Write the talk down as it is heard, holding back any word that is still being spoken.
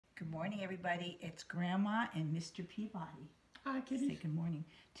Good morning, everybody. It's Grandma and Mr. Peabody. Hi, kitties. Say good morning.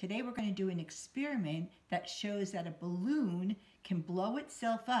 Today we're going to do an experiment that shows that a balloon can blow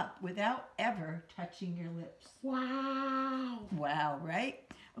itself up without ever touching your lips. Wow. Wow, right?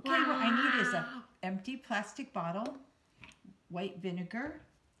 Okay, Wow. what I need is an empty plastic bottle, white vinegar,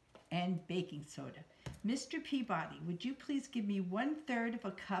 and baking soda. Mr. Peabody, would you please give me 1/3 of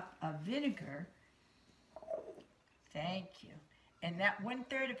a cup of vinegar? Thank you. And that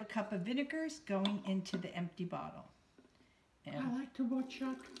 1/3 of a cup of vinegar is going into the empty bottle. And I like to buck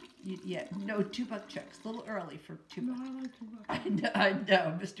chuck. yeah, no, 2 buck chucks. A little early for 2 No, buck. I like to buck I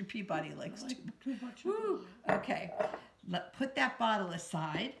know. Mr. Peabody likes I 2 like 2 buck chuck. Woo! Okay, put that bottle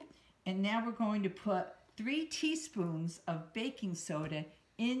aside. And now we're going to put 3 teaspoons of baking soda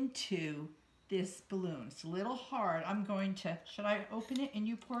into this balloon. It's a little hard. I'm going to, should I open it and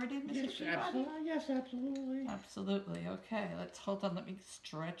you pour it in, Mr. Yes, Peabody? absolutely. Yes, absolutely. Absolutely. Okay, hold on. Let me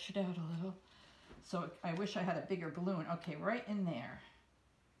stretch it out a little. So I wish I had a bigger balloon. Okay, right in there.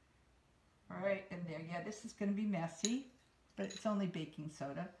 Right in there. Yeah, this is going to be messy, but it's only baking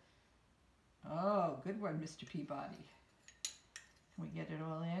soda. Oh, good one, Mr. Peabody. Can we get it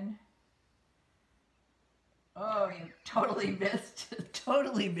all in? Oh, you totally missed.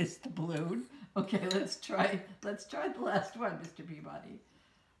 Totally missed the balloon. Okay, let's try the last one, Mr. Peabody.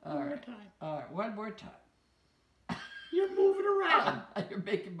 One more time. All right, one more time. You're moving around. You're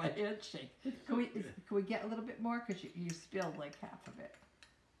making my hand shake. Can we get a little bit more? Because you spilled like half of it.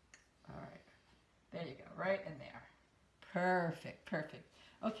 All right. There you go. Right in there. Perfect. Perfect.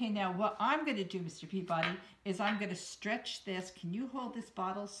 Okay, now what I'm going to do, Mr. Peabody, is I'm going to stretch this. Can you hold this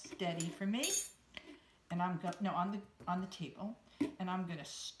bottle steady for me? And I'm going, no, on the table. And I'm going to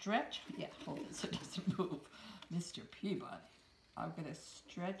stretch. Yeah, hold it so it doesn't move. Mr. Peabody, I'm going to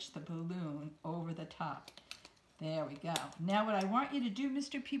stretch the balloon over the top. There we go. Now what I want you to do,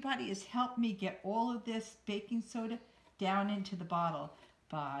 Mr. Peabody, is help me get all of this baking soda down into the bottle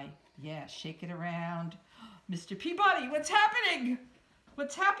by, yeah, shake it around. Mr. Peabody, what's happening?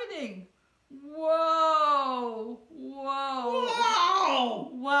 What's happening? Whoa! Whoa!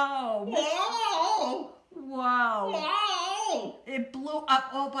 Wow. Wow! Wow. Wow! Wow. It blew up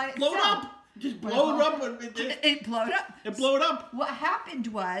all by itself. Blow it up. Just blow it up. It blew up. It blew it up. What happened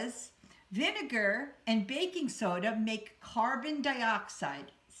was vinegar and baking soda make carbon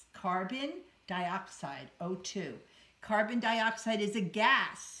dioxide. Carbon dioxide, O2. Carbon dioxide is a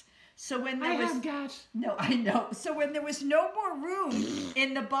gas. So when there I have gas. No, I know. So when there was no more room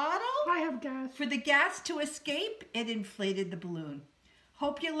in the bottle I have gas. for the gas to escape, it inflated the balloon.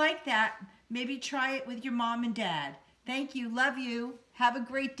 Hope you like that. Maybe try it with your mom and dad. Thank you. Love you. Have a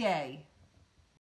great day.